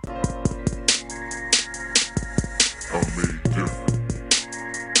I'm made different.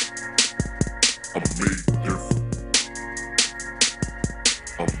 I'm made different.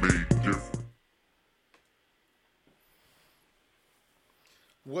 I'm made different.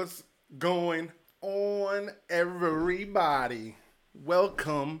 What's going on, everybody?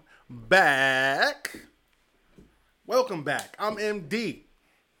 Welcome back. Welcome back. I'm MD,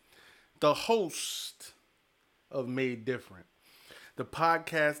 the host of Made Different, the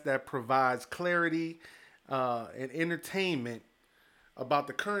podcast that provides clarity and entertainment about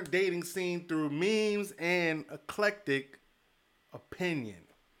the current dating scene through memes and eclectic opinion.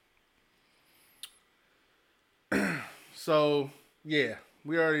 So, yeah,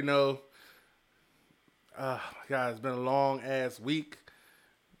 we already know. God, it's been a long ass week.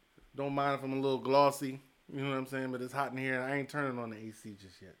 Don't mind if I'm a little glossy. You know what I'm saying? But it's hot in here and I ain't turning on the AC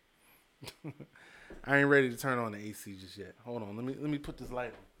just yet. I ain't ready to turn on the AC just yet. Hold on. Let me put this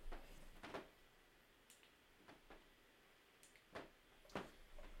light on.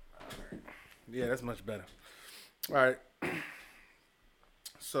 Yeah, that's much better. All right.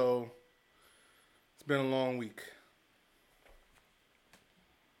 So, it's been a long week.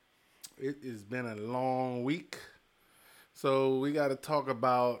 It has been a long week. So, we got to talk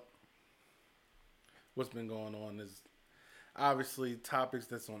about what's been going on. There's obviously topics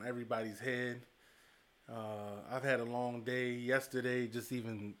that's on everybody's head. I've had a long day yesterday, just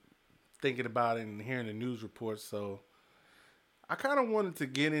even thinking about it and hearing the news reports. So I kind of wanted to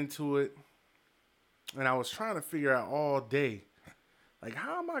get into it, and I was trying to figure out all day, like,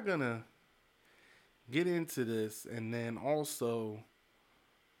 how am I gonna get into this, and then also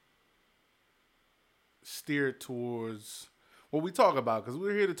steer towards what we talk about, because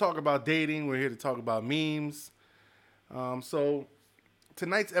we're here to talk about dating. We're here to talk about memes. So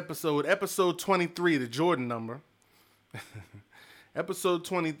tonight's episode 23, the Jordan number. Episode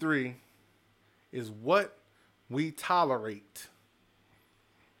 23 is what we tolerate.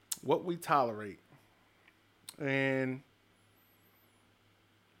 What we tolerate. And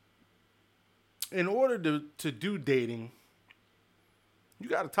in order to do dating, you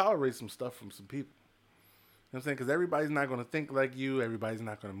got to tolerate some stuff from some people. You know what I'm saying? Because everybody's not going to think like you. Everybody's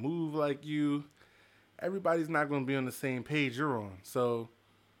not going to move like you. Everybody's not going to be on the same page you're on. So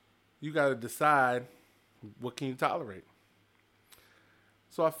you got to decide what can you tolerate.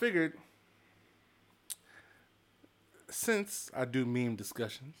 So I figured, since I do meme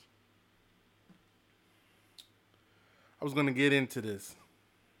discussions, I was going to get into this.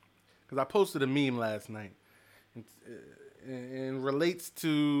 Because I posted a meme last night. And relates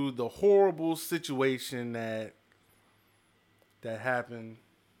to the horrible situation that happened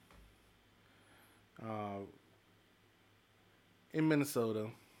in Minnesota.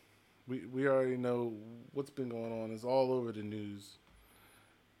 We already know what's been going on. It's all over the news.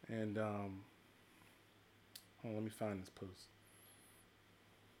 And hold on, let me find this post.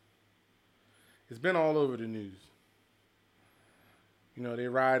 It's been all over the news. You know,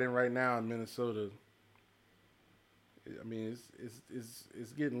 they're riding right now in Minnesota. I mean,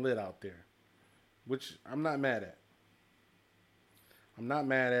 it's getting lit out there, which I'm not mad at. I'm not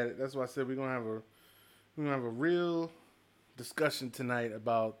mad at it. That's why I said we're gonna have a real discussion tonight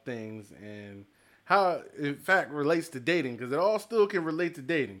about things and how, in fact, relates to dating, because it all still can relate to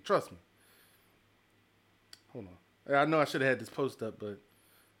dating. Trust me. Hold on. I know I should have had this post up, but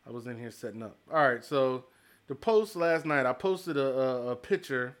I was in here setting up. All right, so the post last night, I posted a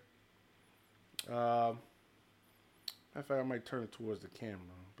picture. In fact, I might turn it towards the camera,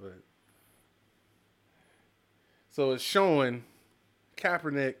 but so it's showing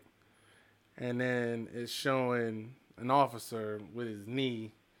Kaepernick, and then it's showing an officer with his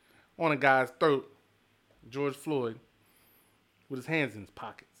knee on a guy's throat, George Floyd, with his hands in his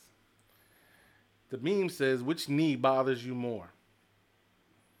pockets. The meme says, "Which knee bothers you more?"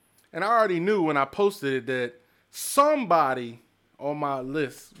 And I already knew when I posted it that somebody on my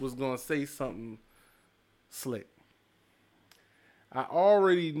list was going to say something slick. I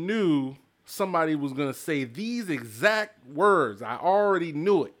already knew somebody was going to say these exact words. I already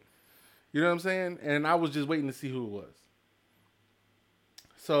knew it. You know what I'm saying? And I was just waiting to see who it was.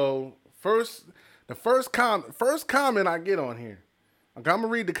 So the first comment I get on here. Okay, I'm going to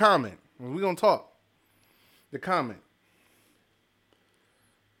read the comment. We're going to talk. The comment.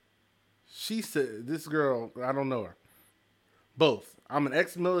 She said, this girl, I don't know her. Both. I'm an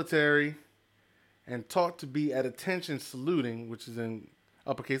ex-military and taught to be at attention saluting, which is in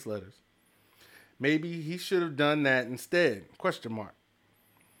uppercase letters. Maybe he should have done that instead, ?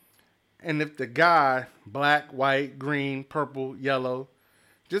 And if the guy, black, white, green, purple, yellow,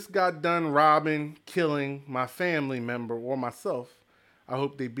 just got done robbing, killing my family member or myself, I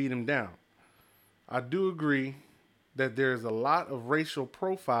hope they beat him down. I do agree that there's a lot of racial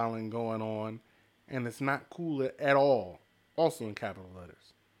profiling going on, and it's not cool at all. Also in capital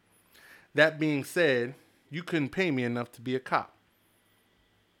letters. That being said, you couldn't pay me enough to be a cop.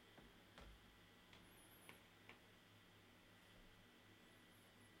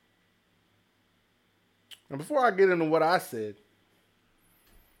 And before I get into what I said,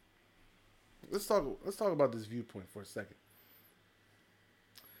 let's talk about this viewpoint for a second.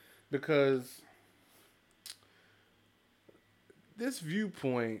 Because this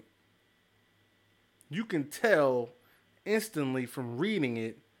viewpoint, you can tell instantly from reading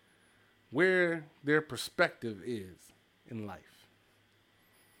it where their perspective is in life.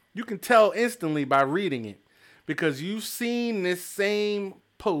 You can tell instantly by reading it because you've seen this same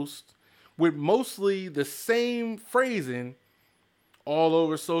post with mostly the same phrasing all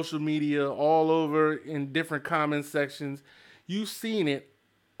over social media, all over in different comment sections. You've seen it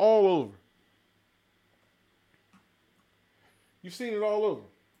all over. You've seen it all over.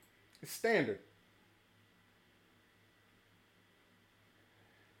 It's standard.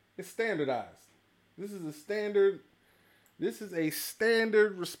 It's standardized. This is a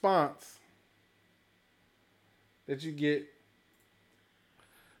standard response that you get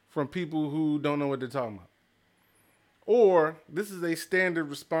from people who don't know what they're talking about. Or this is a standard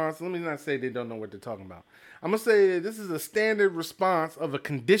response. Let me not say they don't know what they're talking about. I'm going to say this is a standard response of a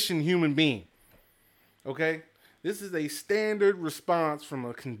conditioned human being. Okay? This is a standard response from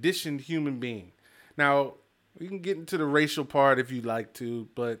a conditioned human being. Now, we can get into the racial part if you'd like to,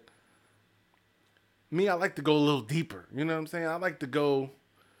 but me, I like to go a little deeper. You know what I'm saying? I like to go,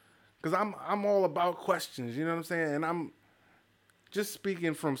 because I'm all about questions. You know what I'm saying? And I'm just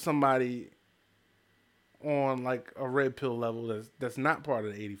speaking from somebody on like a red pill level that's not part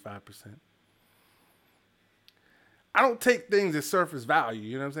of the 85%. I don't take things at surface value.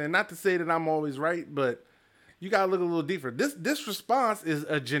 You know what I'm saying? Not to say that I'm always right, but you got to look a little deeper. This response is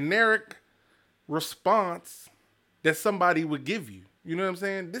a generic response that somebody would give you. You know what I'm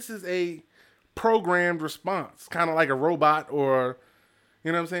saying? This is a programmed response, kind of like a robot, or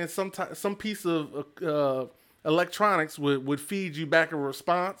you know what I'm saying, some piece of electronics would feed you back a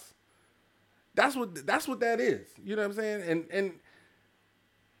response. That's what that is. You know what I'm saying? And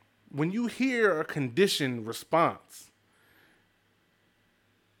when you hear a conditioned response,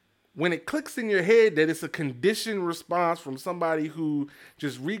 when it clicks in your head that it's a conditioned response from somebody who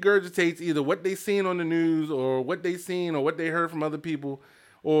just regurgitates either what they seen on the news or what they seen or what they heard from other people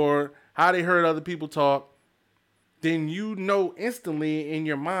or how they heard other people talk, then you know instantly in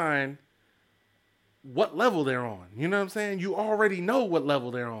your mind what level they're on. You know what I'm saying? You already know what level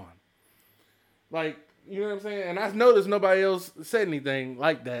they're on. Like, you know what I'm saying? And I noticed nobody else said anything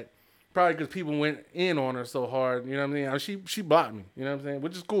like that. Probably because people went in on her so hard. You know what I mean? She blocked me. You know what I'm saying?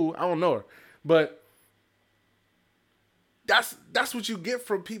 Which is cool. I don't know her. But that's what you get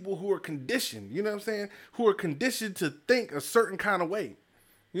from people who are conditioned. You know what I'm saying? Who are conditioned to think a certain kind of way.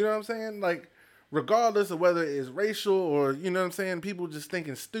 You know what I'm saying? Like, regardless of whether it's racial or, you know what I'm saying, people just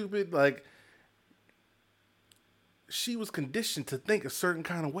thinking stupid. Like, she was conditioned to think a certain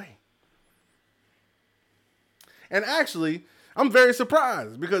kind of way. And actually, I'm very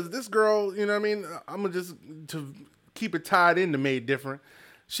surprised because this girl, you know what I mean? I'm going to just, to keep it tied into Made Different,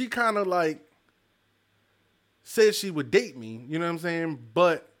 she kind of like said she would date me, you know what I'm saying?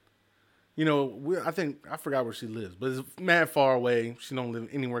 But, you know, I forgot where she lives, but it's mad far away. She don't live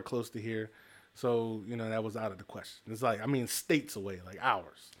anywhere close to here. So, you know, that was out of the question. It's like, I mean, states away, like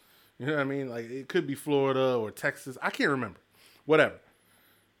hours. You know what I mean? Like, it could be Florida or Texas. I can't remember. Whatever.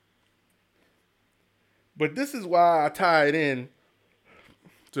 But this is why I tie it in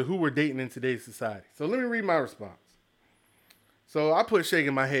to who we're dating in today's society. So let me read my response. So I put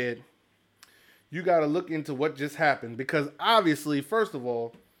shaking my head. You got to look into what just happened because obviously, first of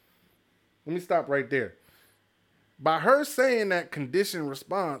all, let me stop right there. By her saying that conditioned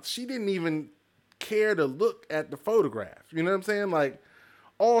response, she didn't even care to look at the photograph. You know what I'm saying? Like,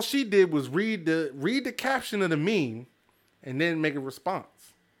 all she did was read the caption of the meme and then make a response.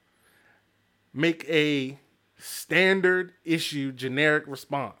 Make a standard issue generic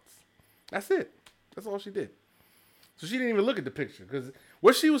response. That's it. That's all she did. So she didn't even look at the picture because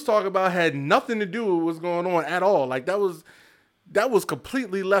what she was talking about had nothing to do with what's going on at all. Like that was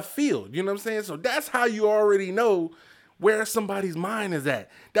completely left field. You know what I'm saying? So that's how you already know where somebody's mind is at.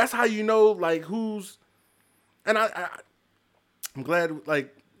 That's how you know like who's. And I'm glad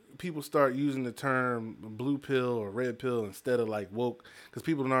like people start using the term blue pill or red pill instead of like woke because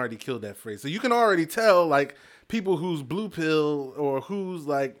people have already killed that phrase. So you can already tell like people who's blue pill or who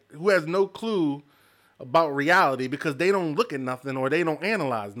has no clue about reality because they don't look at nothing or they don't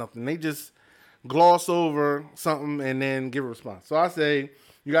analyze nothing. They just gloss over something and then give a response. So I say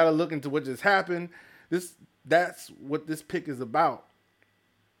you got to look into what just happened. That's what this pick is about.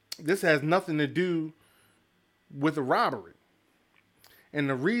 This has nothing to do with a robbery. And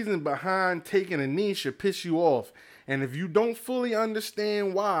the reason behind taking a knee should piss you off. And if you don't fully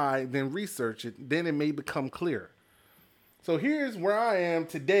understand why, then research it. Then it may become clear. So here's where I am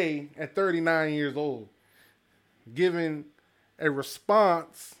today at 39 years old, giving a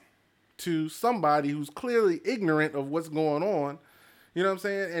response to somebody who's clearly ignorant of what's going on. You know what I'm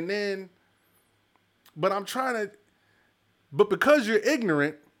saying? And then, but because you're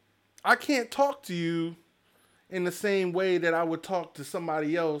ignorant, I can't talk to you in the same way that I would talk to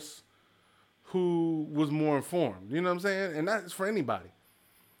somebody else who was more informed. You know what I'm saying? And that's for anybody.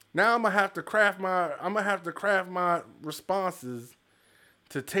 Now I'm gonna have to craft my responses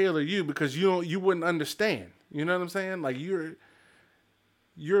to tailor you because you wouldn't understand. You know what I'm saying? Like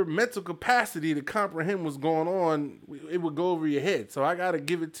your mental capacity to comprehend what's going on, it would go over your head. So I gotta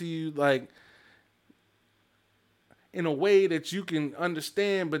give it to you like in a way that you can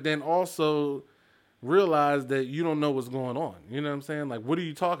understand, but then also realize that you don't know what's going on. You know what I'm saying? Like, what are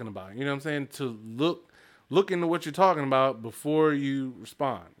you talking about? You know what I'm saying? To look into what you're talking about before you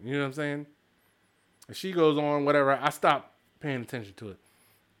respond. You know what I'm saying? And she goes on, whatever. I stopped paying attention to it.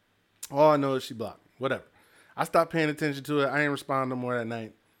 All I know is she blocked me. Whatever. I stopped paying attention to it. I ain't respond no more that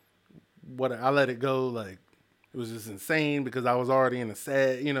night. I let it go. Like, it was just insane because I was already in a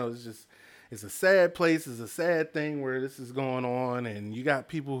sad, it's a sad place. It's a sad thing where this is going on. And you got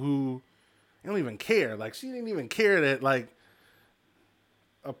people who don't even care. Like, she didn't even care that, like,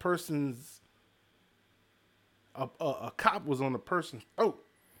 a cop was on the person's throat.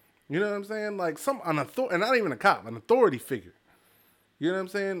 You know what I'm saying? Like, and not even a cop, an authority figure. You know what I'm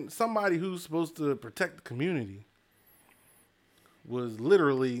saying? Somebody who's supposed to protect the community was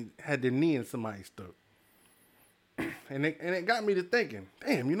literally had their knee in somebody's throat. And it got me to thinking,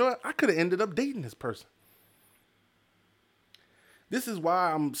 damn, you know what? I could have ended up dating this person. This is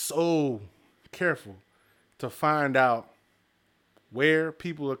why I'm so careful to find out where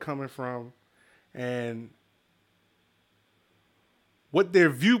people are coming from and what their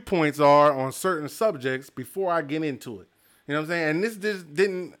viewpoints are on certain subjects before I get into it. You know what I'm saying?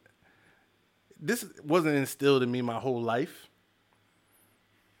 And this wasn't instilled in me my whole life.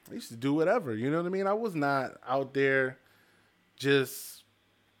 I used to do whatever, you know what I mean? I was not out there just,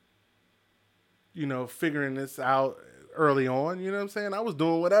 figuring this out early on, you know what I'm saying? I was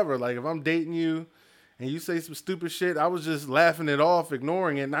doing whatever. Like, if I'm dating you and you say some stupid shit, I was just laughing it off,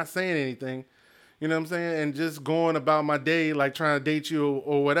 ignoring it, not saying anything, you know what I'm saying? And just going about my day like trying to date you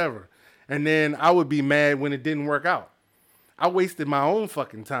or whatever. And then I would be mad when it didn't work out. I wasted my own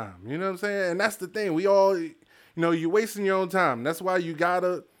fucking time, you know what I'm saying? And that's the thing. We all, you're wasting your own time. That's why you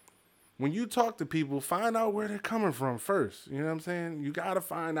gotta, when you talk to people, find out where they're coming from first. You know what I'm saying? You gotta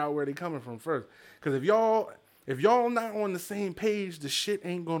find out where they're coming from first. Because if y'all not on the same page, the shit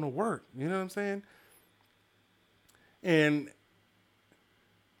ain't gonna work. You know what I'm saying? And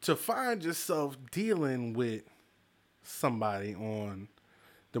to find yourself dealing with somebody on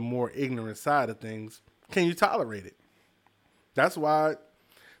the more ignorant side of things, can you tolerate it? That's why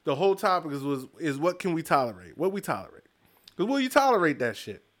the whole topic is what can we tolerate? What we tolerate? Because will you tolerate that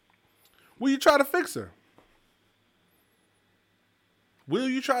shit? Will you try to fix her? Will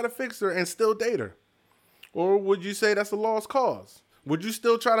you try to fix her and still date her? Or would you say that's a lost cause? Would you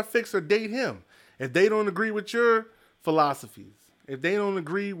still try to fix or date him? If they don't agree with your philosophies, if they don't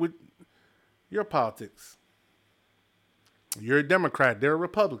agree with your politics, you're a Democrat, they're a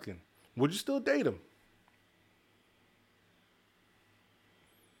Republican, would you still date them?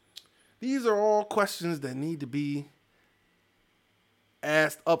 These are all questions that need to be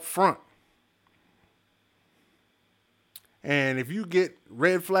asked up front. And if you get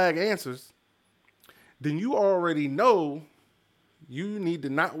red flag answers, then you already know you need to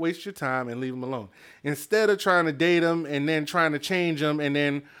not waste your time and leave them alone. Instead of trying to date them and then trying to change them and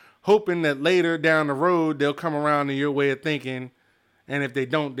then hoping that later down the road they'll come around to your way of thinking. And if they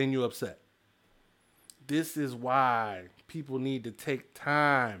don't, then you're upset. This is why people need to take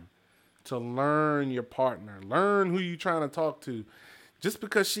time to learn your partner. Learn who you're trying to talk to. Just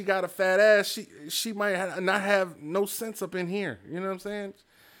because she got a fat ass, she might not have no sense up in here. You know what I'm saying?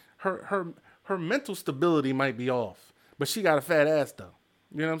 Her mental stability might be off, but she got a fat ass though.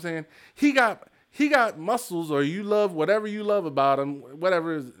 You know what I'm saying? He got muscles, or you love whatever you love about him,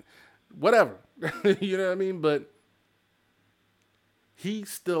 whatever. You know what I mean? But he's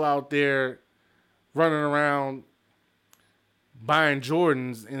still out there running around buying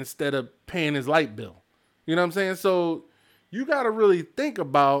Jordans instead of paying his light bill. You know what I'm saying? So you got to really think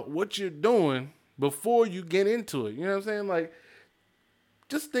about what you're doing before you get into it. You know what I'm saying? Like,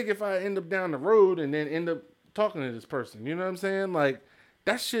 just think if I end up down the road and then end up talking to this person. You know what I'm saying? Like,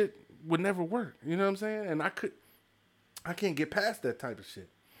 that shit would never work. You know what I'm saying? And I can't get past that type of shit.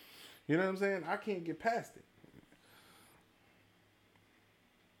 You know what I'm saying? I can't get past it.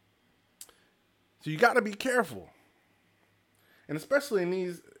 So you got to be careful. And especially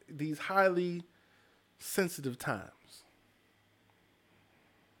in these highly sensitive times.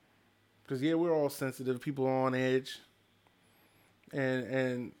 Because, yeah, we're all sensitive. People are on edge.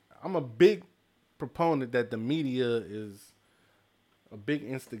 And I'm a big proponent that the media is a big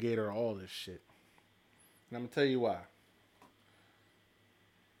instigator of all this shit. And I'm going to tell you why.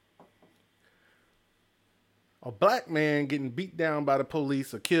 A black man getting beat down by the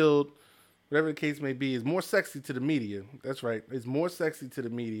police or killed, whatever the case may be, is more sexy to the media. That's right. It's more sexy to the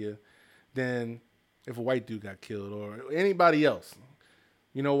media than if a white dude got killed or anybody else.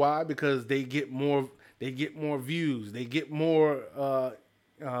 You know why? Because they get more views. They get more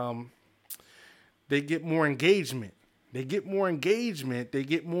engagement. They get more engagement. They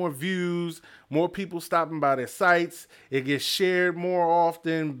get more views, more people stopping by their sites. It gets shared more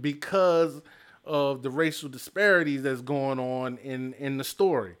often because of the racial disparities that's going on in the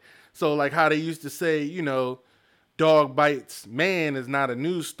story. So like how they used to say, you know, dog bites man is not a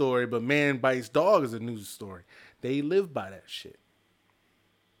news story, but man bites dog is a news story. They live by that shit.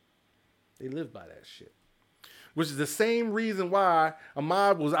 They live by that shit. Which is the same reason why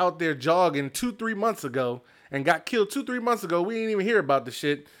Ahmaud was out there jogging 2-3 months ago and got killed 2-3 months ago. We didn't even hear about the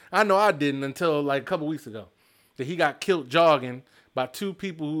shit. I know I didn't until like a couple weeks ago. That he got killed jogging by two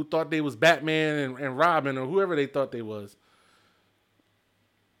people who thought they was Batman and Robin or whoever they thought they was.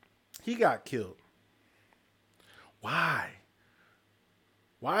 He got killed. Why?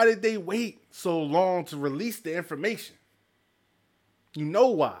 Why did they wait so long to release the information? You know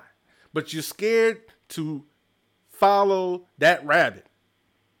why. But you're scared to follow that rabbit.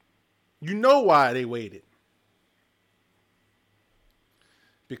 You know why they waited.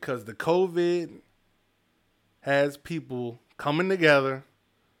 Because the COVID has people coming together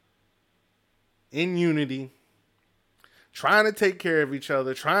in unity, trying to take care of each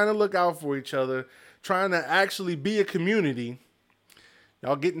other, trying to look out for each other, trying to actually be a community.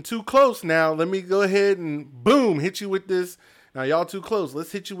 Y'all getting too close now. Let me go ahead and boom, hit you with this. Now y'all too close.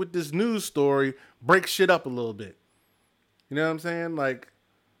 Let's hit you with this news story. Break shit up a little bit. You know what I'm saying? Like,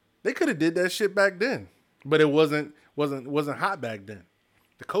 they could have did that shit back then, but it wasn't hot back then.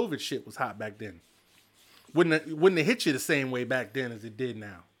 The COVID shit was hot back then. Wouldn't it hit you the same way back then as it did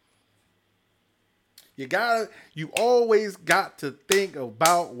now? You always got to think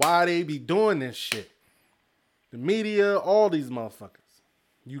about why they be doing this shit. The media, all these motherfuckers.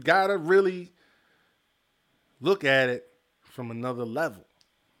 You gotta really look at it from another level.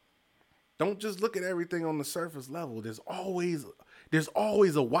 Don't just look at everything on the surface level. There's always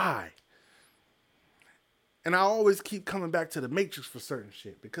a why. And I always keep coming back to the Matrix for certain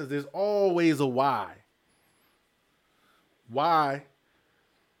shit because there's always a why. Why,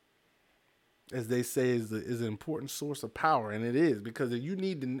 as they say, is an important source of power, and it is because you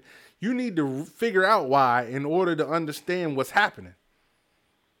need to figure out why in order to understand what's happening.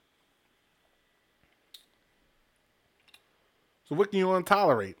 So what can you want to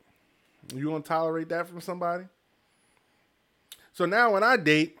tolerate? You want to tolerate that from somebody? So now when I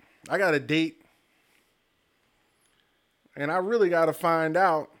date, I got to date, and I really got to find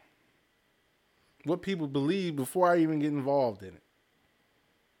out what people believe before I even get involved in it.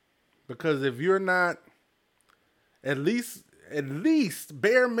 Because if you're not at least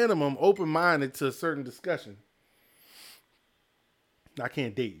bare minimum open-minded to a certain discussion, I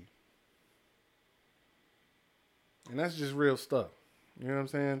can't date you. And that's just real stuff. You know what I'm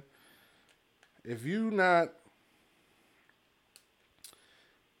saying? If you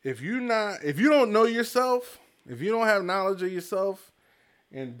don't know yourself, if you don't have knowledge of yourself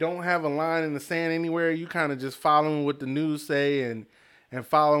and don't have a line in the sand anywhere, you kind of just following what the news say and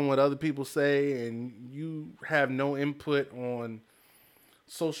following what other people say, and you have no input on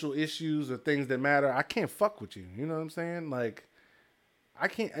social issues or things that matter, I can't fuck with you. You know what I'm saying? Like, I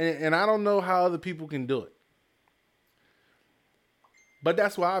can't, and I don't know how other people can do it. But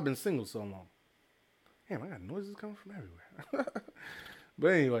that's why I've been single so long. Damn, I got noises coming from everywhere. But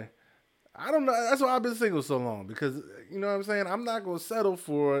anyway, I don't know. That's why I've been single so long. Because, you know what I'm saying? I'm not going to settle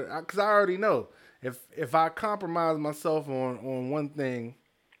for it. Because I already know. If I compromise myself on one thing,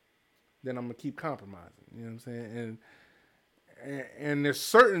 then I'm going to keep compromising. You know what I'm saying? And there's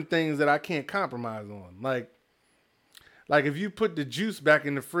certain things that I can't compromise on. Like, Like if you put the juice back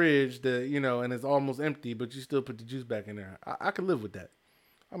in the fridge, and it's almost empty, but you still put the juice back in there. I can live with that.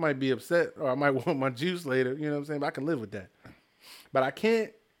 I might be upset or I might want my juice later. You know what I'm saying? But I can live with that. But I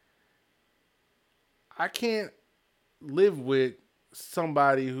can't live with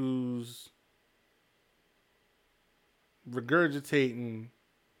somebody who's regurgitating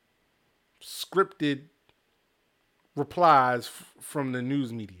scripted replies from the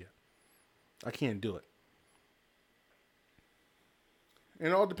news media. I can't do it. And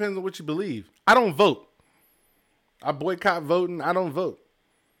it all depends on what you believe. I don't vote. I boycott voting. I don't vote.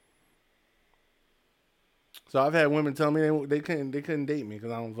 So I've had women tell me they couldn't date me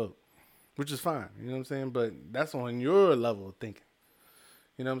because I don't vote, which is fine. You know what I'm saying? But that's on your level of thinking.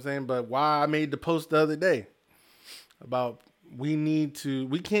 You know what I'm saying? But why I made the post the other day about we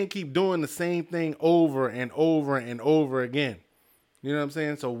can't keep doing the same thing over and over and over again. You know what I'm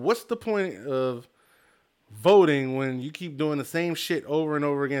saying? So what's the point of voting when you keep doing the same shit over and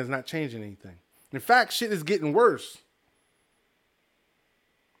over again? It's not changing anything. In fact, shit is getting worse.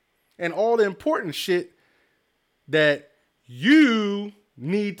 And all the important shit that you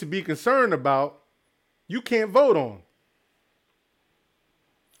need to be concerned about, you can't vote on.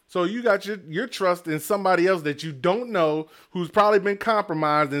 So you got your trust in somebody else that you don't know, who's probably been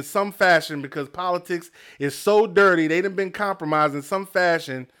compromised in some fashion, because politics is so dirty. They done been compromised in some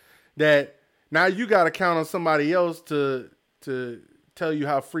fashion that now you got to count on somebody else to tell you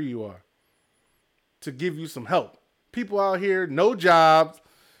how free you are, to give you some help. People out here, no jobs.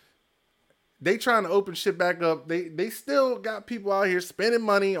 They trying to open shit back up. They still got people out here spending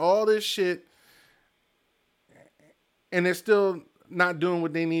money, all this shit, and they're still not doing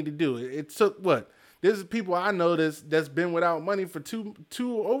what they need to do. It took what? There's people I know that's been without money for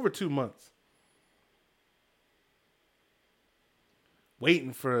over 2 months,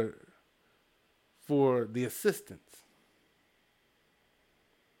 waiting for the assistance.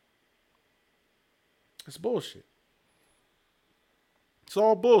 It's bullshit. It's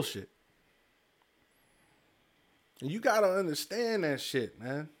all bullshit. And you gotta understand that shit,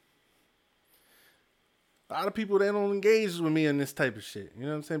 man. A lot of people, they don't engage with me in this type of shit. You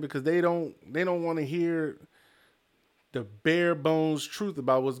know what I'm saying? Because they don't want to hear the bare bones truth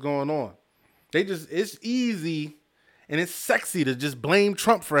about what's going on. It's easy and it's sexy to just blame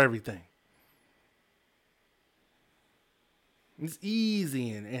Trump for everything. It's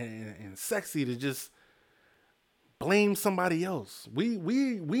easy and sexy to just blame somebody else. We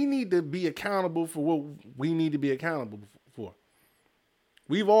need to be accountable for what we need to be accountable for.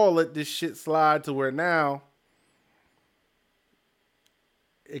 We've all let this shit slide to where now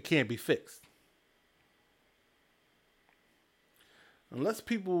it can't be fixed. Unless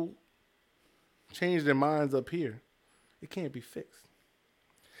people change their minds up here, it can't be fixed.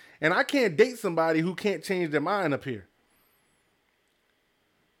 And I can't date somebody who can't change their mind up here.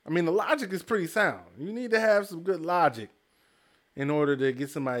 I mean, the logic is pretty sound. You need to have some good logic in order to get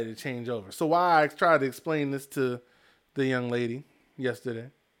somebody to change over. So why I tried to explain this to the young lady yesterday.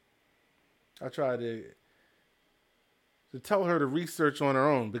 I tried to tell her to research on her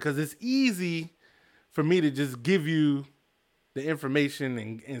own, because it's easy for me to just give you the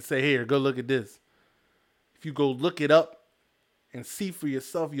information and say, here, go look at this. If you go look it up and see for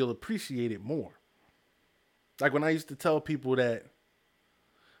yourself, you'll appreciate it more. Like when I used to tell people that,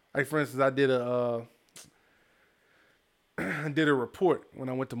 like for instance, I did a report when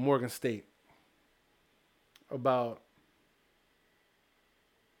I went to Morgan State about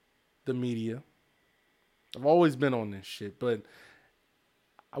the media. I've always been on this shit, but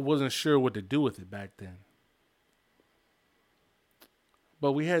I wasn't sure what to do with it back then.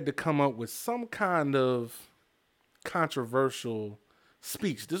 But we had to come up with some kind of controversial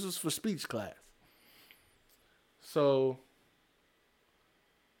speech. This was for speech class. So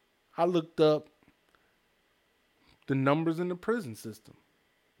I looked up the numbers in the prison system.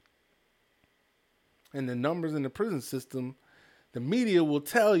 And the numbers in the prison system, the media will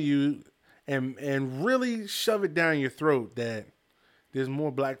tell you and really shove it down your throat that there's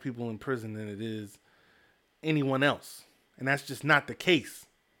more black people in prison than it is anyone else. And that's just not the case.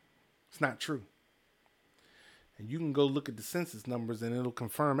 It's not true. And you can go look at the census numbers and it'll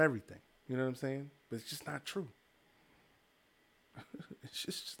confirm everything. You know what I'm saying? But it's just not true. It's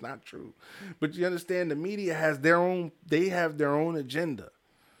just not true. But you understand, the media have their own agenda.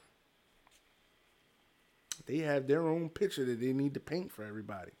 They have their own picture that they need to paint for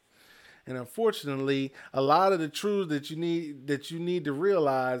everybody. And unfortunately, a lot of the truths that you need to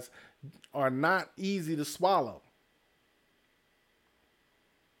realize are not easy to swallow.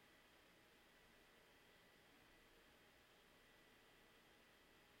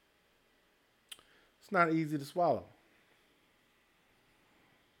 It's not easy to swallow.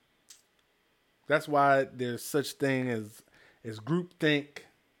 That's why there's such thing as groupthink,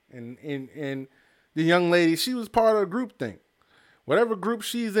 and the young lady, she was part of groupthink. Whatever group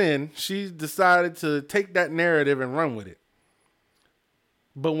she's in, she's decided to take that narrative and run with it.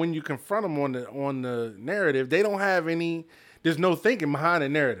 But when you confront them on the narrative, they don't have any. There's no thinking behind the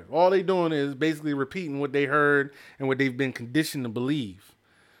narrative. All they doing is basically repeating what they heard and what they've been conditioned to believe.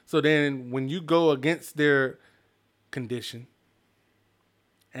 So then, when you go against their condition,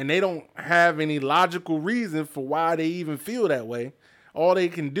 and they don't have any logical reason for why they even feel that way, all they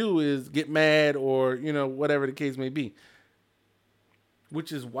can do is get mad or whatever the case may be.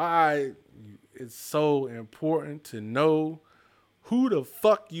 Which is why it's so important to know who the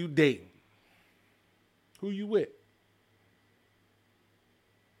fuck you dating. Who you with.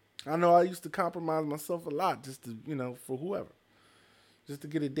 I know I used to compromise myself a lot just to, for whoever. Just to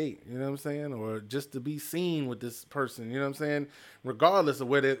get a date, you know what I'm saying? Or just to be seen with this person, you know what I'm saying? Regardless of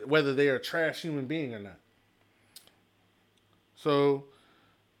whether they are a trash human being or not. So,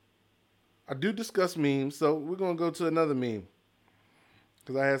 I do discuss memes, so we're going to go to another meme.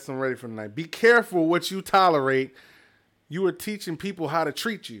 Because I had some ready for tonight. Be careful what you tolerate. You are teaching people how to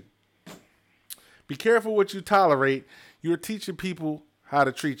treat you. Be careful what you tolerate. You are teaching people how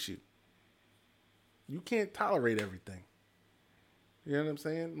to treat you. You can't tolerate everything. You know what I'm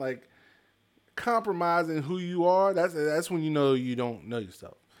saying? Like, compromising who you are, that's when you know you don't know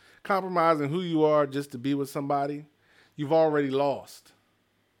yourself. Compromising who you are just to be with somebody, you've already lost.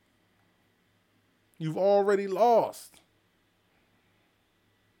 You've already lost.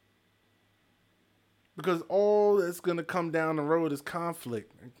 Because all that's going to come down the road is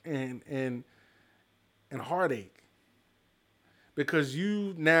conflict and heartache. Because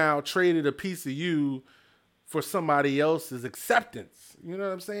you now traded a piece of you for somebody else's acceptance. You know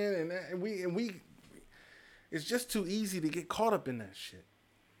what I'm saying? And we it's just too easy to get caught up in that shit.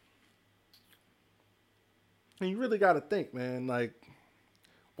 And you really got to think, man, like,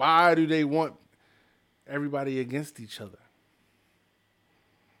 why do they want everybody against each other?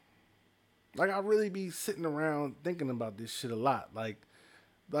 Like, I really be sitting around thinking about this shit a lot. Like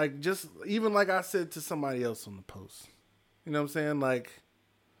just, even like I said to somebody else on the post. You know what I'm saying? Like,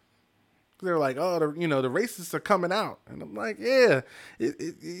 they're like, oh, the racists are coming out. And I'm like, yeah,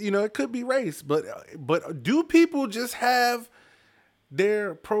 it could be race. But do people just have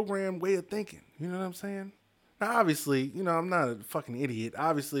their programmed way of thinking? You know what I'm saying? Now, obviously, I'm not a fucking idiot.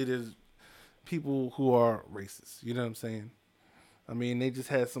 Obviously, there's people who are racist. You know what I'm saying? I mean, they just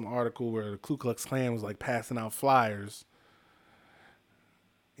had some article where the Ku Klux Klan was like passing out flyers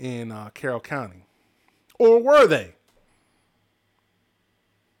in Carroll County. Or were they?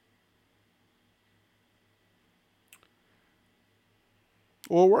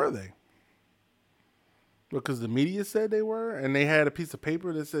 Or were they? Because the media said they were, and they had a piece of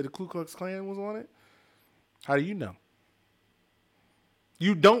paper that said the Ku Klux Klan was on it. How do you know?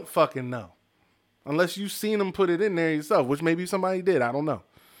 You don't fucking know. Unless you've seen them put it in there yourself, which maybe somebody did. I don't know.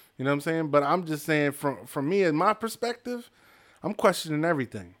 You know what I'm saying? But I'm just saying, from me and my perspective, I'm questioning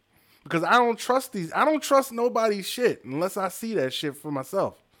everything. Because I don't trust nobody's shit unless I see that shit for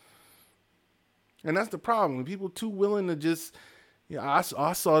myself. And that's the problem. People too willing to just... Yeah,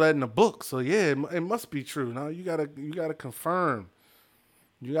 I saw that in the book, so yeah, it must be true. Now you gotta confirm.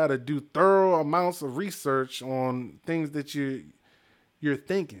 You gotta do thorough amounts of research on things that you're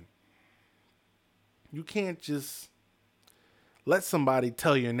thinking. You can't just let somebody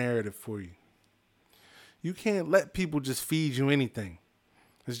tell your narrative for you. You can't let people just feed you anything.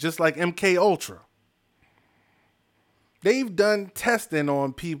 It's just like MK Ultra. They've done testing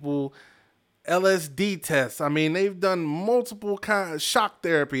on people. LSD tests. I mean, they've done multiple kinds of shock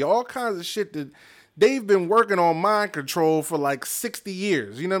therapy, all kinds of shit that they've been working on mind control for like 60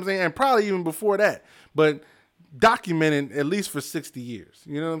 years. You know what I'm saying? And probably even before that, but documented at least for 60 years.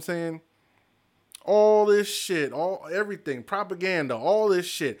 You know what I'm saying? All this shit, everything, propaganda, all this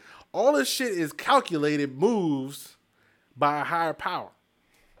shit is calculated moves by a higher power.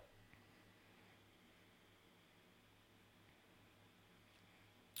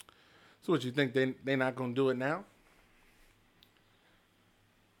 So what, you think they not going to do it now?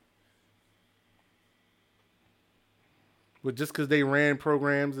 But just because they ran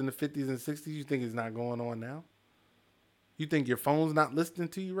programs in the 50s and 60s, you think it's not going on now? You think your phone's not listening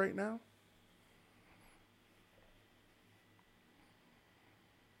to you right now?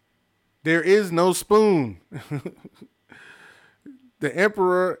 There is no spoon. The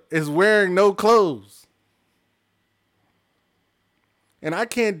emperor is wearing no clothes. And I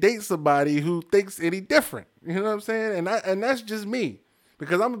can't date somebody who thinks any different. You know what I'm saying? And that's just me.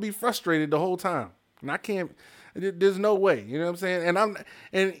 Because I'm going to be frustrated the whole time. And I can't, there's no way. You know what I'm saying?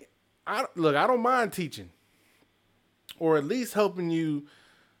 And I don't mind teaching, or at least helping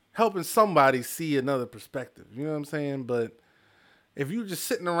somebody see another perspective. You know what I'm saying? But if you just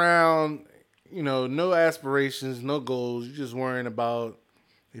sitting around, no aspirations, no goals, you're just worrying about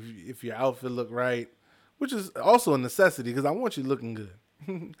if your outfit look right, which is also a necessity because I want you looking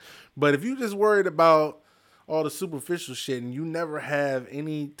good. But if you just worried about all the superficial shit and you never have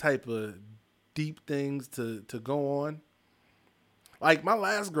any type of deep things to go on, like my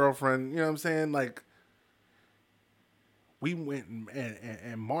last girlfriend, you know what I'm saying? Like we went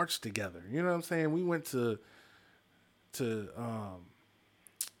and marched together. You know what I'm saying? We went to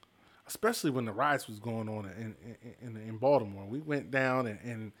especially when the riots was going on in Baltimore. We went down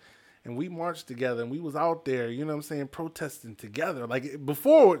and we marched together and we was out there, you know what I'm saying, protesting together. Like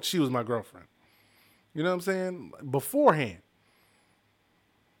before she was my girlfriend. You know what I'm saying? Beforehand.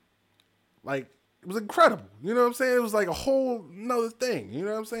 Like it was incredible. You know what I'm saying? It was like a whole nother thing. You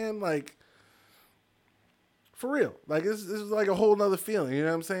know what I'm saying? Like for real. Like this is like a whole nother feeling. You know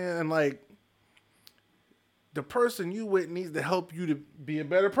what I'm saying? And like the person you with needs to help you to be a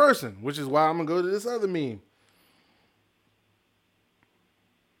better person, which is why I'm going to go to this other meme.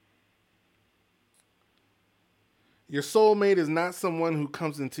 Your soulmate is not someone who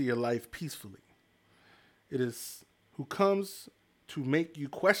comes into your life peacefully. It is who comes to make you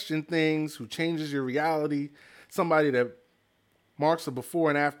question things, who changes your reality, somebody that marks a before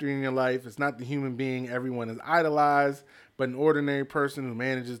and after in your life. It's not the human being everyone is idolized, but an ordinary person who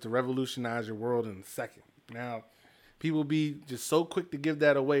manages to revolutionize your world in a second. Now, people be just so quick to give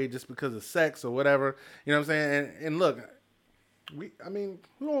that away just because of sex or whatever. You know what I'm saying? And look, we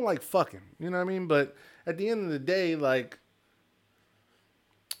don't like fucking. You know what I mean? But at the end of the day, like,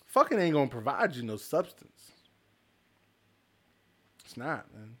 fucking ain't gonna provide you no substance. It's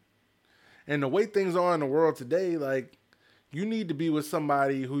not, man. And the way things are in the world today, like, you need to be with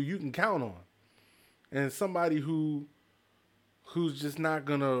somebody who you can count on. And somebody who's just not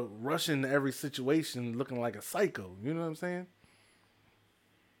gonna rush into every situation looking like a psycho. You know what I'm saying?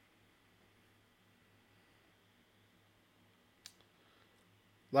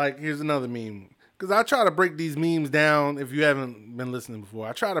 Like, here's another meme. Because I try to break these memes down. If you haven't been listening before,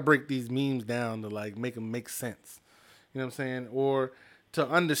 I try to break these memes down to like make them make sense. You know what I'm saying? Or to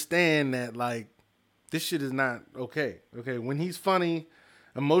understand that like this shit is not okay. Okay, when he's funny,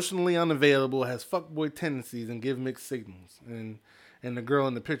 emotionally unavailable, has fuckboy tendencies, and give mixed signals. And the girl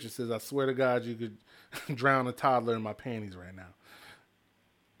in the picture says, "I swear to God, you could drown a toddler in my panties right now."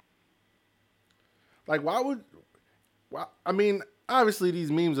 Like, why would? Why? I mean, obviously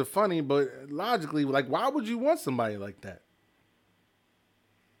these memes are funny, but logically, like, why would you want somebody like that?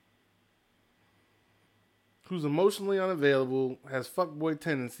 Who's emotionally unavailable, has fuckboy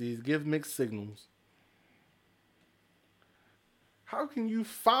tendencies, give mixed signals. How can you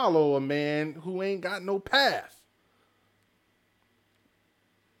follow a man who ain't got no path?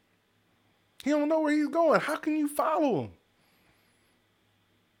 He don't know where he's going. How can you follow him?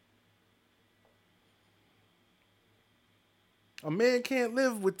 A man can't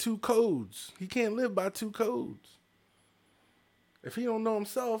live with two codes. He can't live by two codes. If he don't know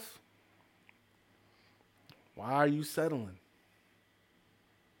himself, why are you settling?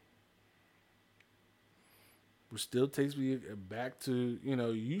 Which still takes me back to,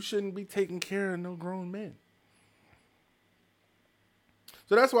 you shouldn't be taking care of no grown men.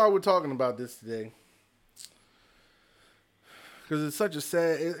 So that's why we're talking about this today. Because it's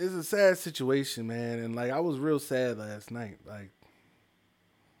a sad situation, man. And like, I was real sad last night. Like,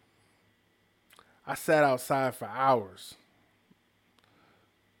 I sat outside for hours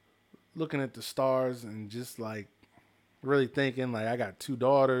looking at the stars and just like really thinking, like, I got two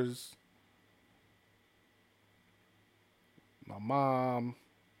daughters, my mom,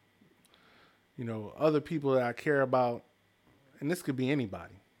 other people that I care about. And this could be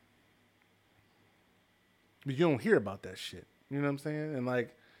anybody. But you don't hear about that shit. You know what I'm saying? And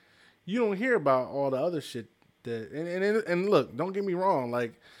like, you don't hear about all the other shit that, and look, don't get me wrong.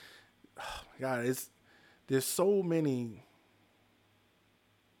 Like, oh my God, there's so many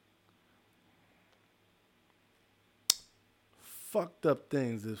fucked up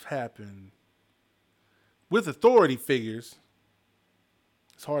things that have happened with authority figures.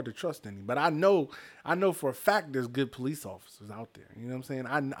 It's hard to trust any, but I know for a fact there's good police officers out there. You know what I'm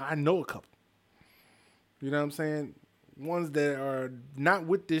saying? I know a couple. You know what I'm saying? Ones that are not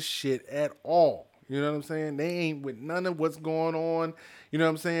with this shit at all. You know what I'm saying? They ain't with none of what's going on. You know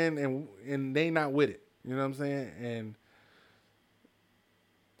what I'm saying? And they not with it. You know what I'm saying? And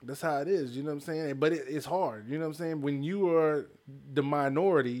that's how it is. You know what I'm saying? But it's hard. You know what I'm saying? When you are the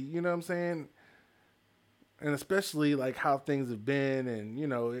minority, you know what I'm saying? And especially like how things have been, and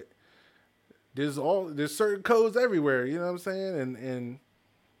There's certain codes everywhere. You know what I'm saying? And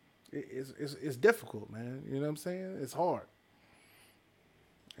it's difficult, man. You know what I'm saying? It's hard.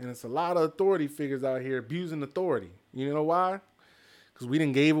 And it's a lot of authority figures out here abusing authority. You know why? Because we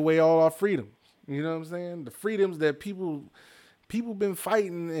didn't gave away all our freedoms. You know what I'm saying? The freedoms that people been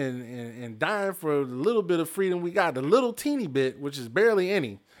fighting and dying for the little bit of freedom we got, the little teeny bit, which is barely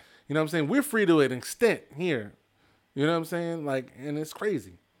any. You know what I'm saying? We're free to an extent here. You know what I'm saying? Like, and it's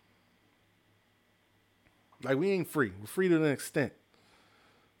crazy. Like, we ain't free. We're free to an extent.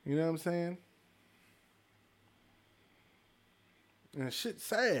 You know what I'm saying? And shit's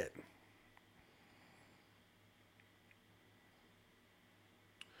sad.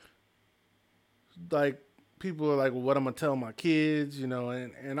 Like, people are like, well, what I'm going to tell my kids, you know,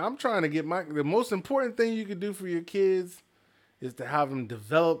 and I'm trying to get the most important thing you can do for your kids is to have them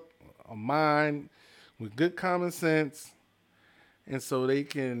develop a mind with good common sense, and so they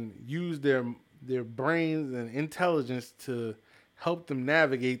can use their brains and intelligence to help them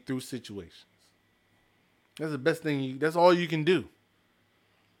navigate through situations. That's the best thing that's all you can do.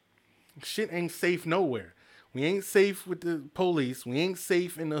 Shit ain't safe nowhere. We ain't safe with the police. We ain't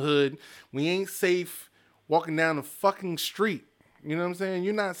safe in the hood. We ain't safe walking down the fucking street. You know what I'm saying?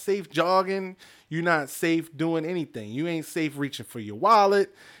 You're not safe jogging. You're not safe doing anything. You ain't safe reaching for your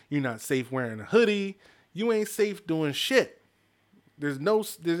wallet. You're not safe wearing a hoodie. You ain't safe doing shit. There is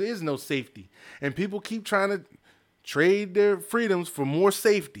no safety. And people keep trying to trade their freedoms for more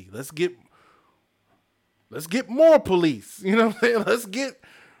safety. Let's get more police. You know what I'm saying? Let's get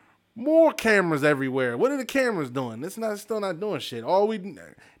more cameras everywhere. What are the cameras doing? It's still not doing shit.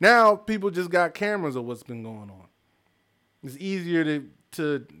 Now people just got cameras of what's been going on. It's easier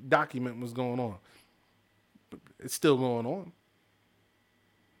to document what's going on. But it's still going on.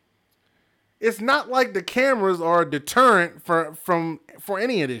 It's not like the cameras are a deterrent for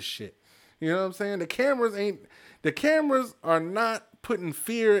any of this shit. You know what I'm saying? The cameras are not putting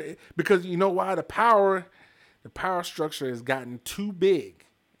fear, because you know why? The power structure has gotten too big.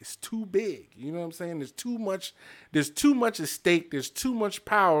 It's too big. You know what I'm saying? There's too much at stake. There's too much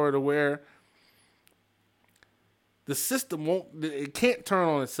power to where the system it can't turn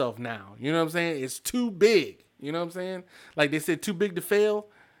on itself now. You know what I'm saying? It's too big. You know what I'm saying? Like they said, too big to fail.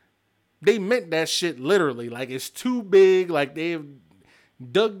 They meant that shit literally. Like, it's too big. Like, they've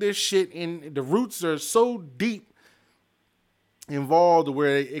dug this shit in. The roots are so deep involved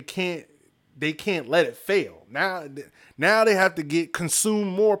where they can't let it fail. Now they have to consume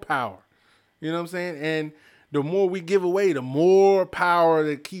more power. You know what I'm saying? And the more we give away, the more power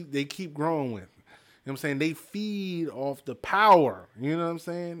they keep growing with. You know what I'm saying? They feed off the power. You know what I'm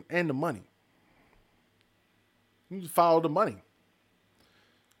saying? And the money. You just follow the money.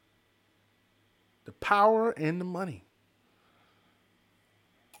 The power and the money.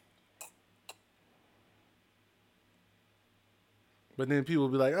 But then people will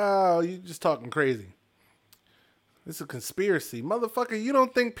be like, oh, you just talking crazy. It's a conspiracy. Motherfucker, you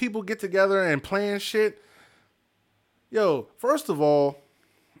don't think people get together and plan shit? Yo, first of all,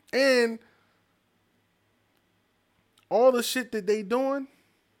 and all the shit that they doing,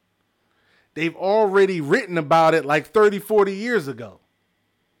 they've already written about it like 30, 40 years ago.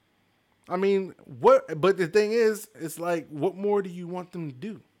 I mean, but the thing is, it's like, what more do you want them to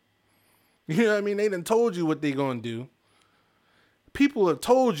do? You know what I mean? They done told you what they gonna do. People have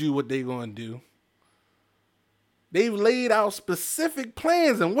told you what they gonna do. They've laid out specific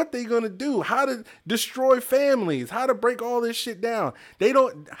plans and what they gonna do, how to destroy families, how to break all this shit down.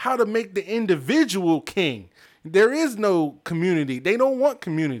 How to make the individual king. There is no community. They don't want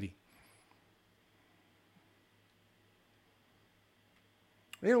community.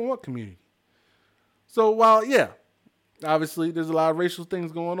 They don't want community. So while, yeah, obviously there's a lot of racial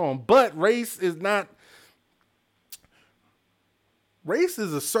things going on, but race is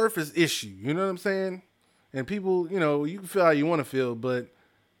a surface issue. You know what I'm saying? And people, you know, you can feel how you want to feel, but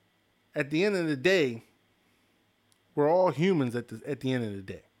at the end of the day, we're all humans at the end of the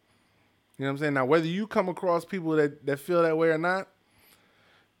day. You know what I'm saying? Now, whether you come across people that feel that way or not,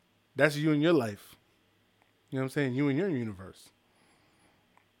 that's you and your life. You know what I'm saying? You and your universe.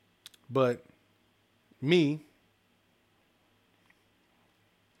 But me,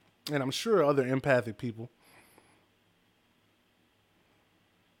 and I'm sure other empathic people,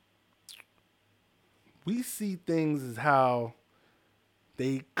 we see things as how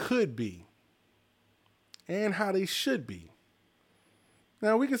they could be and how they should be.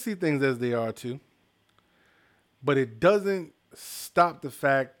 Now, we can see things as they are too, but it doesn't stop the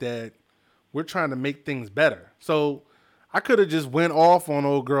fact that we're trying to make things better. So I could have just went off on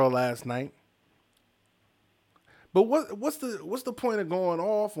old girl last night, But what's the point of going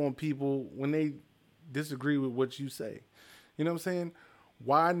off on people when they disagree with what you say? You know what I'm saying?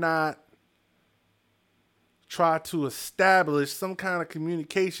 Why not try to establish some kind of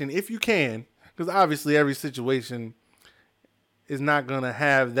communication if you can? Because obviously every situation is not going to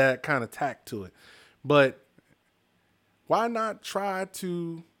have that kind of tact to it. But why not try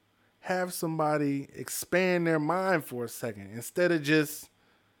to have somebody expand their mind for a second instead of just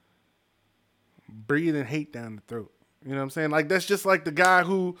breathing hate down the throat? You know what I'm saying? Like, that's just like the guy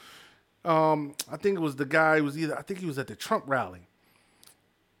who, I think it was the guy who was I think he was at the Trump rally,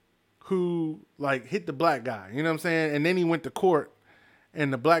 who like hit the black guy. You know what I'm saying? And then he went to court,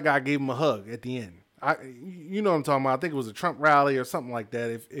 and the black guy gave him a hug at the end. You know what I'm talking about? I think it was a Trump rally or something like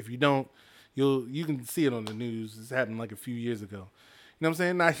that. If you don't, you can see it on the news. It's happened like a few years ago. You know what I'm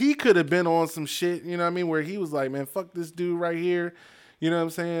saying? Now, he could have been on some shit, you know what I mean, where he was like, man, fuck this dude right here. You know what I'm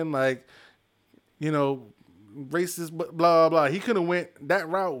saying? Like, you know, racist, blah, blah, blah. He could have went that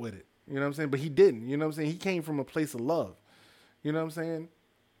route with it. You know what I'm saying? But he didn't. You know what I'm saying? He came from a place of love. You know what I'm saying?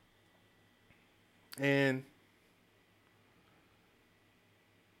 And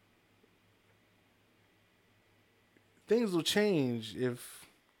things will change if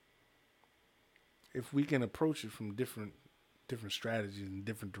we can approach it from different strategies and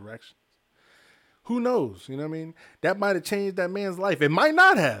different directions. Who knows? You know what I mean? That might have changed that man's life. It might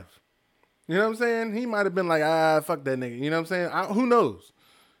not have. You know what I'm saying? He might have been like, fuck that nigga. You know what I'm saying? Who knows?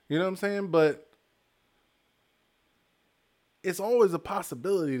 You know what I'm saying? But it's always a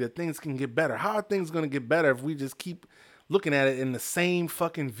possibility that things can get better. How are things going to get better if we just keep looking at it in the same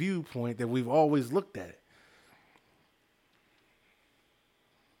fucking viewpoint that we've always looked at it?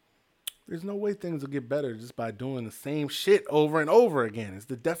 There's no way things will get better just by doing the same shit over and over again. It's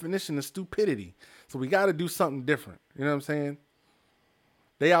the definition of stupidity. So we got to do something different. You know what I'm saying?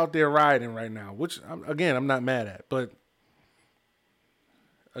 They out there rioting right now, which, again, I'm not mad at. But,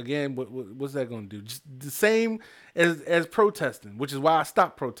 again, what's that going to do? Just the same as protesting, which is why I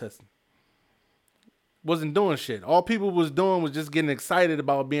stopped protesting. Wasn't doing shit. All people was doing was just getting excited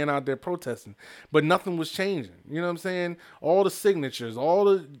about being out there protesting, but nothing was changing. You know what I'm saying? All the signatures, all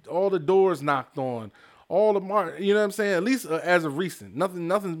the doors knocked on, all the you know what I'm saying? At least as of recent,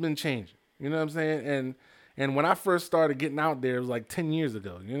 nothing's been changing. You know what I'm saying? And when I first started getting out there, it was like 10 years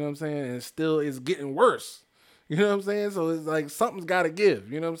ago. You know what I'm saying? And it's getting worse. You know what I'm saying? So it's like something's got to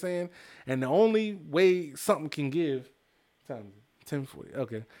give. You know what I'm saying? And the only way something can give, time 10:40.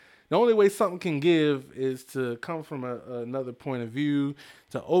 Okay. The only way something can give is to come from another point of view,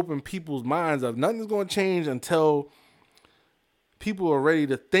 to open people's minds up. Nothing's going to change until people are ready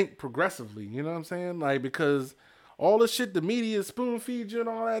to think progressively. You know what I'm saying? Like, because all the shit the media spoon feeds you and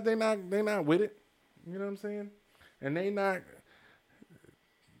all that, they're not with it. You know what I'm saying? And they not,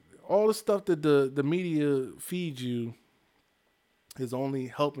 all the stuff that the media feeds you is only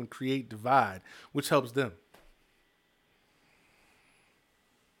helping create divide, which helps them.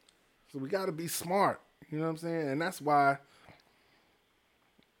 So we got to be smart, you know what I'm saying? And that's why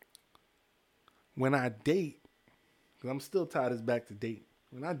when I date, because I'm still tied this back to date.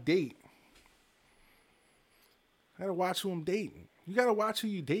 When I date, I got to watch who I'm dating. You got to watch who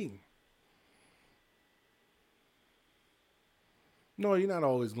you dating. No, you're not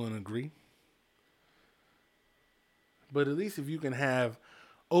always going to agree. But at least if you can have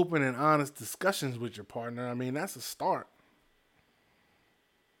open and honest discussions with your partner, I mean, that's a start.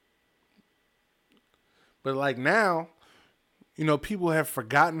 But like now, you know, people have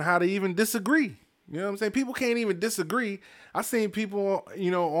forgotten how to even disagree. You know what I'm saying? People can't even disagree. I seen people, you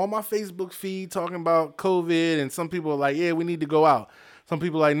know, on my Facebook feed talking about COVID, and some people are like, yeah, we need to go out. Some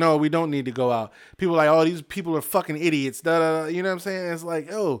people are like, no, we don't need to go out. People are like, oh, these people are fucking idiots. Da, da, da. You know what I'm saying? It's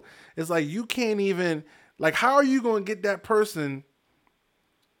like, oh, it's like you can't even, like, how are you going to get that person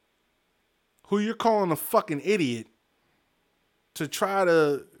who you're calling a fucking idiot to try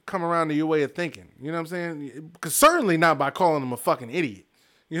to come around to your way of thinking? You know what I'm saying? Because certainly not by calling them a fucking idiot.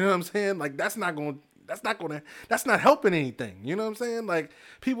 You know what I'm saying? Like, that's not helping anything. You know what I'm saying? Like,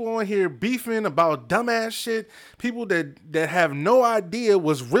 people on here beefing about dumbass shit, people that have no idea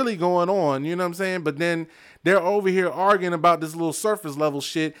what's really going on, you know what I'm saying? But then they're over here arguing about this little surface level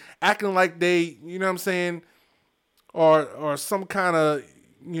shit, acting like they, you know what I'm saying, or some kind of,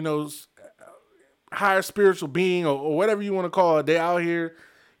 you know, higher spiritual being or whatever you want to call it. They out here,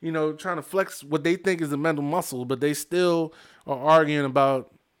 you know, trying to flex what they think is a mental muscle, but they still are arguing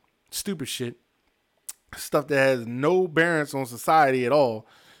about stupid shit, stuff that has no bearance on society at all.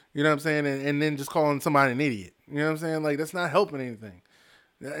 You know what I'm saying? And then just calling somebody an idiot. You know what I'm saying? Like, that's not helping anything.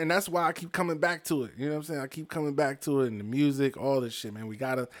 And that's why I keep coming back to it. You know what I'm saying? I keep coming back to it and the music, all this shit, man. We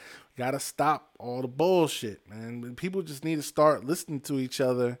gotta stop all the bullshit, man. People just need to start listening to each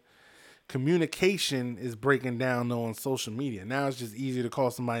other. Communication is breaking down though on social media. Now it's just easier to call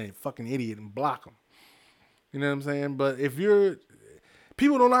somebody a fucking idiot and block them. You know what I'm saying? But if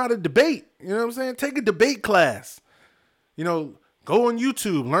people don't know how to debate. You know what I'm saying? Take a debate class. You know, go on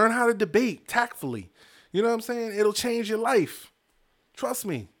YouTube, learn how to debate tactfully. You know what I'm saying? It'll change your life. Trust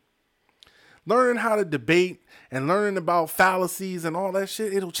me. Learning how to debate and learning about fallacies and all that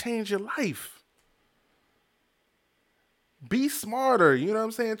shit, it'll change your life. Be smarter. You know what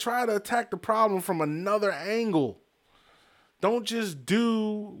I'm saying? Try to attack the problem from another angle. Don't just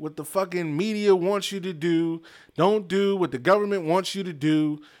do what the fucking media wants you to do. Don't do what the government wants you to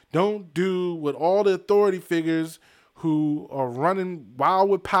do. Don't do what all the authority figures who are running wild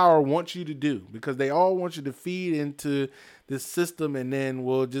with power want you to do, because they all want you to feed into this system and then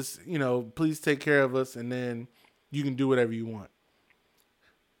we'll just, please take care of us and then you can do whatever you want.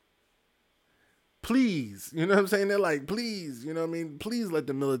 Please, you know what I'm saying? They're like, please, you know what I mean? Please let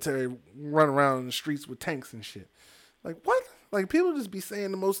the military run around in the streets with tanks and shit. Like, what? Like, people just be saying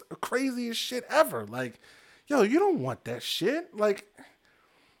the most craziest shit ever. Like, yo, you don't want that shit. Like,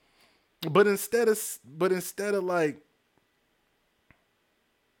 but instead of like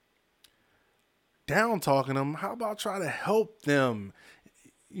down talking them, how about try to help them?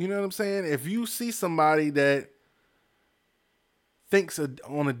 You know what I'm saying? If you see somebody that thinks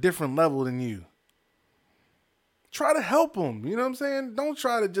on a different level than you, try to help them. You know what I'm saying? Don't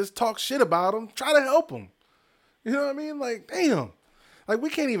try to just talk shit about them. Try to help them. You know what I mean? Like, damn. Like, we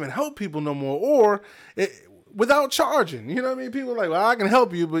can't even help people no more, or without charging. You know what I mean? People are like, well, I can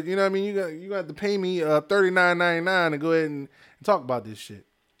help you, but you know what I mean? You got to pay me $39.99 to go ahead and talk about this shit.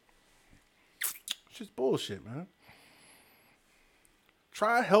 It's just bullshit, man.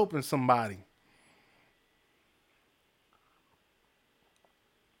 Try helping somebody.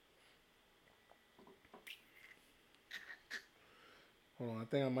 Hold on, I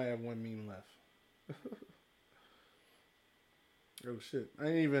think I might have one meme left. Oh shit, I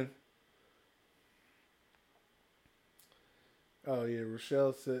ain't even. Oh yeah,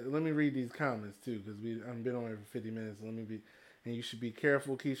 Rochelle said. Let me read these comments too, because I've been on here for 50 minutes. Let me be. And you should be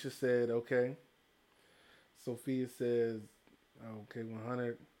careful. Keisha said, okay. Sophia says, okay,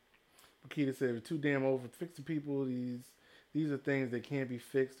 100. Makita said, we're too damn over fixing people. These are things that can't be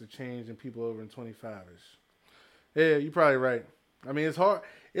fixed or changed in people over in 25ish. Yeah, you're probably right. I mean, it's hard.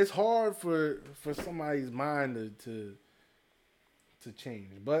 It's hard for somebody's mind to change,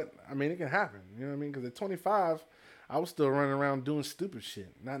 but I mean, it can happen. You know what I mean? Because at 25, I was still running around doing stupid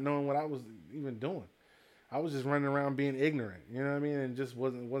shit, not knowing what I was even doing. I was just running around being ignorant. You know what I mean? And just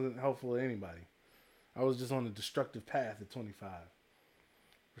wasn't helpful to anybody. I was just on a destructive path at 25.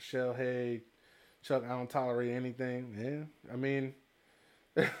 Rochelle, hey, Chuck, I don't tolerate anything. Yeah, I mean,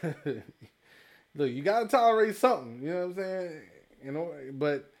 look, you gotta tolerate something. You know what I'm saying? You know,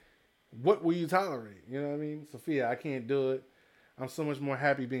 but what will you tolerate? You know what I mean? Sophia, I can't do it. I'm so much more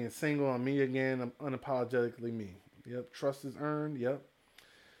happy being single. I'm me again. I'm unapologetically me. Yep. Trust is earned. Yep.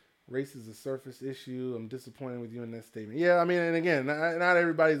 Race is a surface issue. I'm disappointed with you in that statement. Yeah, I mean, and again, not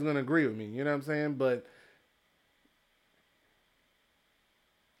everybody's going to agree with me. You know what I'm saying? But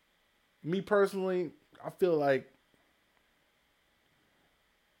me personally, I feel like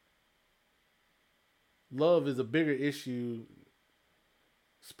love is a bigger issue.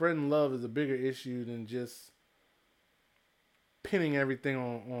 Spreading love is a bigger issue than just pinning everything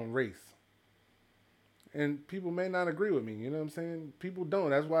on race. And people may not agree with me. You know what I'm saying? People don't.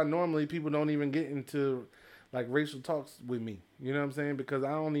 That's why normally people don't even get into like racial talks with me. You know what I'm saying? Because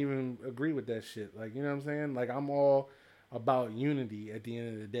I don't even agree with that shit. Like, you know what I'm saying? Like, I'm all about unity at the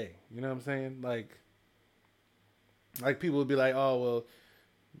end of the day. You know what I'm saying? Like people would be like, oh, well,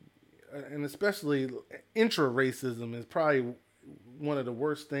 and especially intra-racism is probably one of the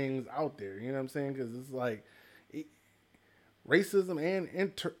worst things out there. You know what I'm saying? Because it's like racism and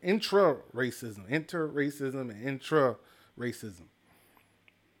intra-racism and intra-racism.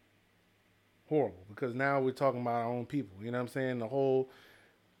 Horrible, because now we're talking about our own people. You know what I'm saying? The whole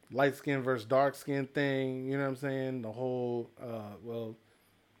light skin versus dark skin thing. You know what I'm saying? The whole, well,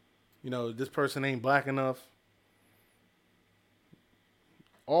 you know, this person ain't black enough.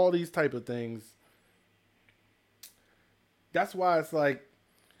 All these type of things. That's why it's like,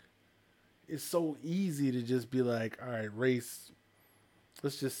 it's so easy to just be like, all right, race,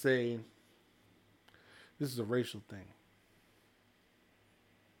 let's just say this is a racial thing.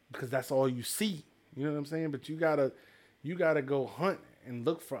 Because that's all you see. You know what I'm saying? But you gotta go hunt and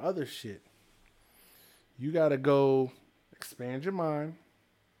look for other shit. You gotta go expand your mind.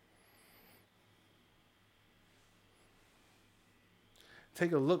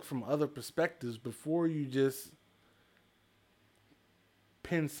 take a look from other perspectives before you just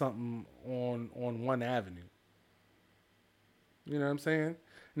pin something on one avenue. You know what I'm saying?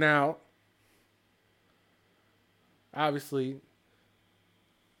 Now, obviously,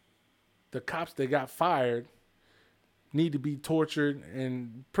 the cops that got fired need to be tortured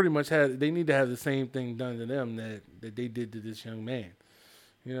and pretty much they need to have the same thing done to them that they did to this young man.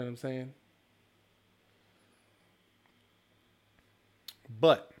 You know what I'm saying?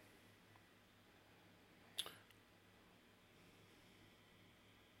 But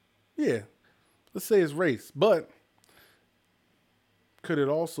yeah, let's say it's race, but could it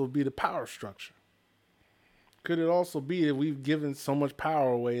also be the power structure? Could it also be that we've given so much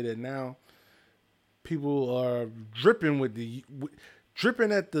power away that now people are dripping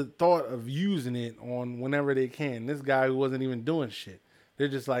at the thought of using it on whenever they can? This guy who wasn't even doing shit, they're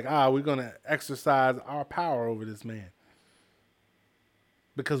just like, we're gonna exercise our power over this man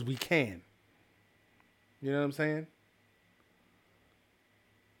because we can. You know what I'm saying?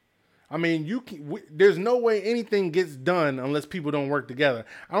 I mean, there's no way anything gets done unless people don't work together.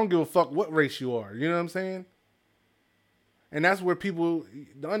 I don't give a fuck what race you are. You know what I'm saying? And that's where the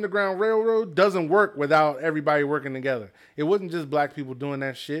Underground Railroad doesn't work without everybody working together. It wasn't just black people doing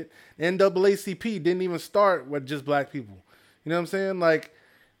that shit. The NAACP didn't even start with just black people. You know what I'm saying? Like,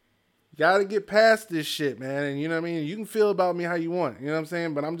 you gotta get past this shit, man. And you know what I mean? You can feel about me how you want. You know what I'm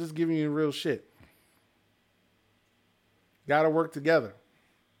saying? But I'm just giving you real shit. Gotta work together.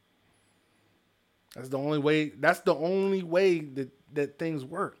 That's the only way that things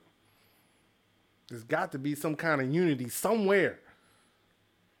work. There's got to be some kind of unity somewhere.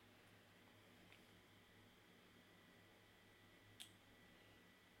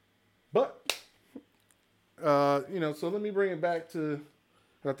 But, so let me bring it back to,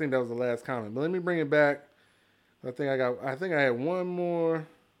 I think that was the last comment, but let me bring it back. I think I had one more.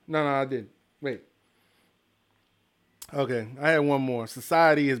 No, I didn't. Wait. Okay, I had one more.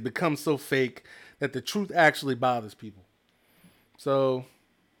 Society has become so fake that the truth actually bothers people. So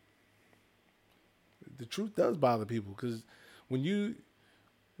the truth does bother people because when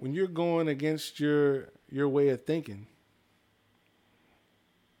you're going against your way of thinking,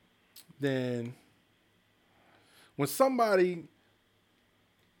 then when somebody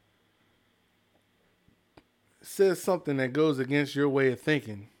says something that goes against your way of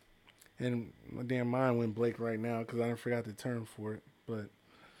thinking, and my damn mind went blank right now because I forgot the term for it, but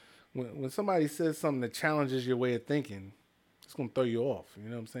when somebody says something that challenges your way of thinking, it's going to throw you off. You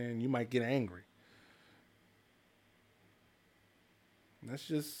know what I'm saying? You might get angry. That's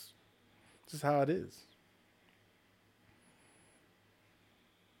just how it is.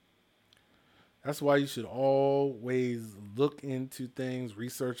 That's why you should always look into things,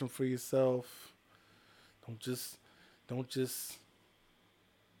 research them for yourself. Don't just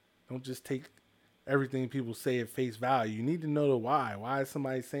take everything people say at face value. You need to know the why. Why is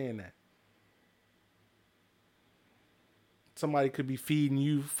somebody saying that? Somebody could be feeding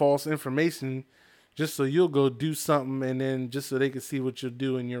you false information just so you'll go do something, and then just so they can see what you'll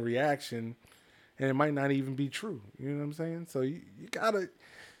do in your reaction, and it might not even be true. You know what I'm saying? So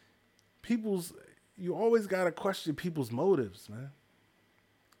you always gotta question people's motives, man.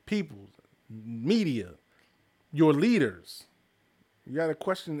 People, media, your leaders. You gotta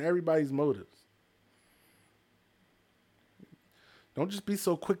question everybody's motives. Don't just be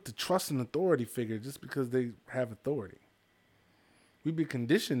so quick to trust an authority figure just because they have authority. We be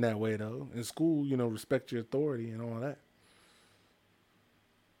conditioned that way, though. In school, respect your authority and all that.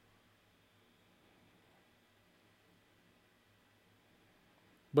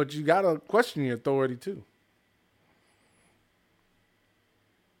 But you got to question your authority, too.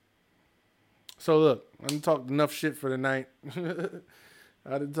 So, look, I done talked enough shit for the night.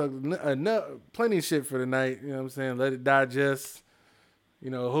 I done talked plenty of shit for the night. You know what I'm saying? Let it digest.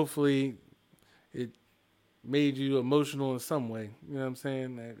 Hopefully it made you emotional in some way. You know what I'm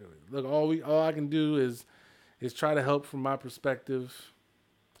saying? Like, look, all I can do is try to help from my perspective.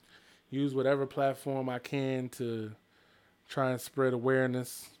 Use whatever platform I can to try and spread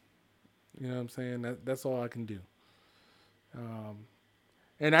awareness. You know what I'm saying? That's all I can do.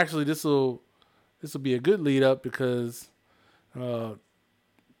 And actually, this will be a good lead up because one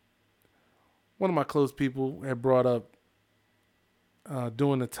of my close people had brought up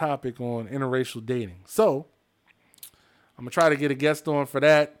doing a topic on interracial dating. So I'm gonna try to get a guest on for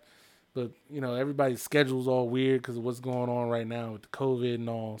that, but everybody's schedule's all weird because of what's going on right now with the COVID and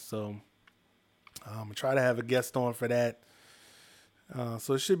all. So I'm gonna try to have a guest on for that.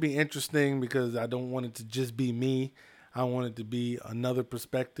 So it should be interesting because I don't want it to just be me. I want it to be another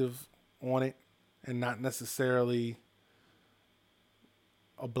perspective on it and not necessarily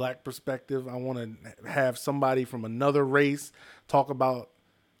a black perspective. I want to have somebody from another race talk about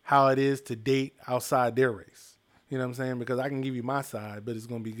how it is to date outside their race. You know what I'm saying? Because I can give you my side, but it's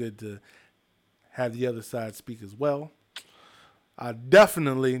going to be good to have the other side speak as well. I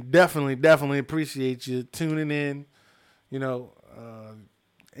definitely appreciate you tuning in. You know,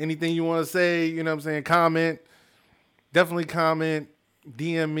 anything you want to say, you know what I'm saying, comment. Definitely comment,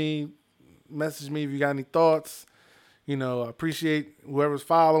 DM me, message me if you got any thoughts. You know, I appreciate whoever's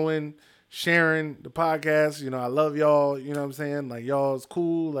following, sharing the podcast. You know, I love y'all. You know what I'm saying? Like, y'all is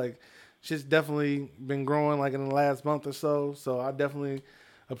cool. Like, shit's definitely been growing, like, in the last month or so. So, I definitely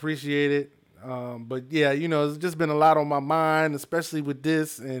appreciate it. But, yeah, you know, it's just been a lot on my mind, especially with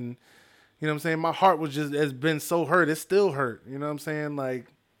this. And, you know what I'm saying? My heart has been so hurt. It's still hurt. You know what I'm saying?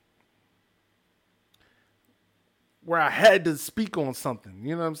 Like, where I had to speak on something.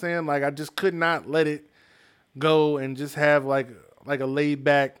 You know what I'm saying? Like, I just could not let it go and just have like a laid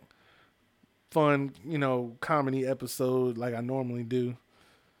back, fun, you know, comedy episode like I normally do.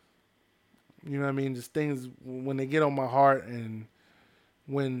 You know what I mean? Just things when they get on my heart, and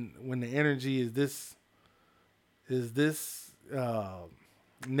when the energy is this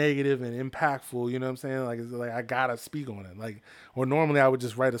negative and impactful. You know what I'm saying? Like, it's like I gotta speak on it. Like, or normally I would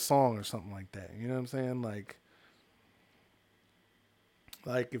just write a song or something like that. You know what I'm saying? Like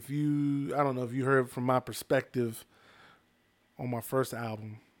if you, I don't know if you heard from my perspective on my first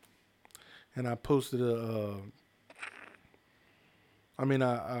album, and I posted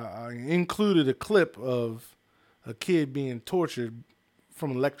I included a clip of a kid being tortured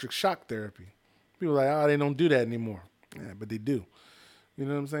from electric shock therapy. People are like, oh, they don't do that anymore. Yeah, but they do. You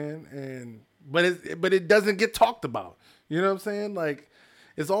know what I'm saying? But it doesn't get talked about. You know what I'm saying? Like,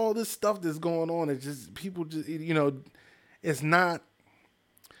 it's all this stuff that's going on. It's just people just, you know, it's not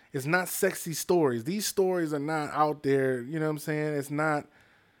sexy stories. These stories are not out there. You know what I'm saying? It's not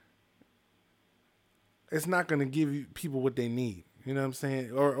going to give people what they need. You know what I'm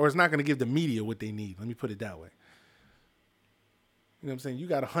saying? Or it's not going to give the media what they need. Let me put it that way. You know what I'm saying? You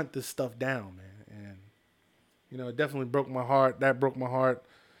got to hunt this stuff down, man. And, you know, it definitely broke my heart. That broke my heart.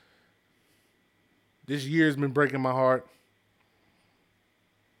 This year's been breaking my heart.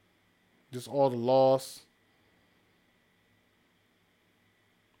 Just all the loss.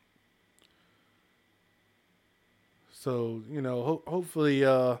 So, you know, hopefully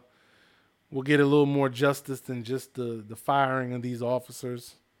we'll get a little more justice than just the firing of these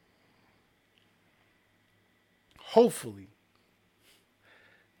officers. Hopefully.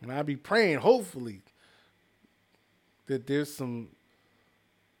 And I be praying, hopefully, that there's some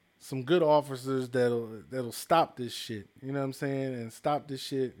good officers that'll stop this shit. You know what I'm saying? And stop this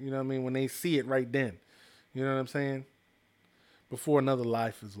shit, you know what I mean, when they see it right then. You know what I'm saying? Before another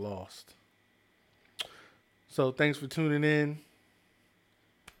life is lost. So thanks for tuning in.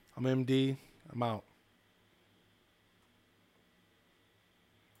 I'm MD. I'm out.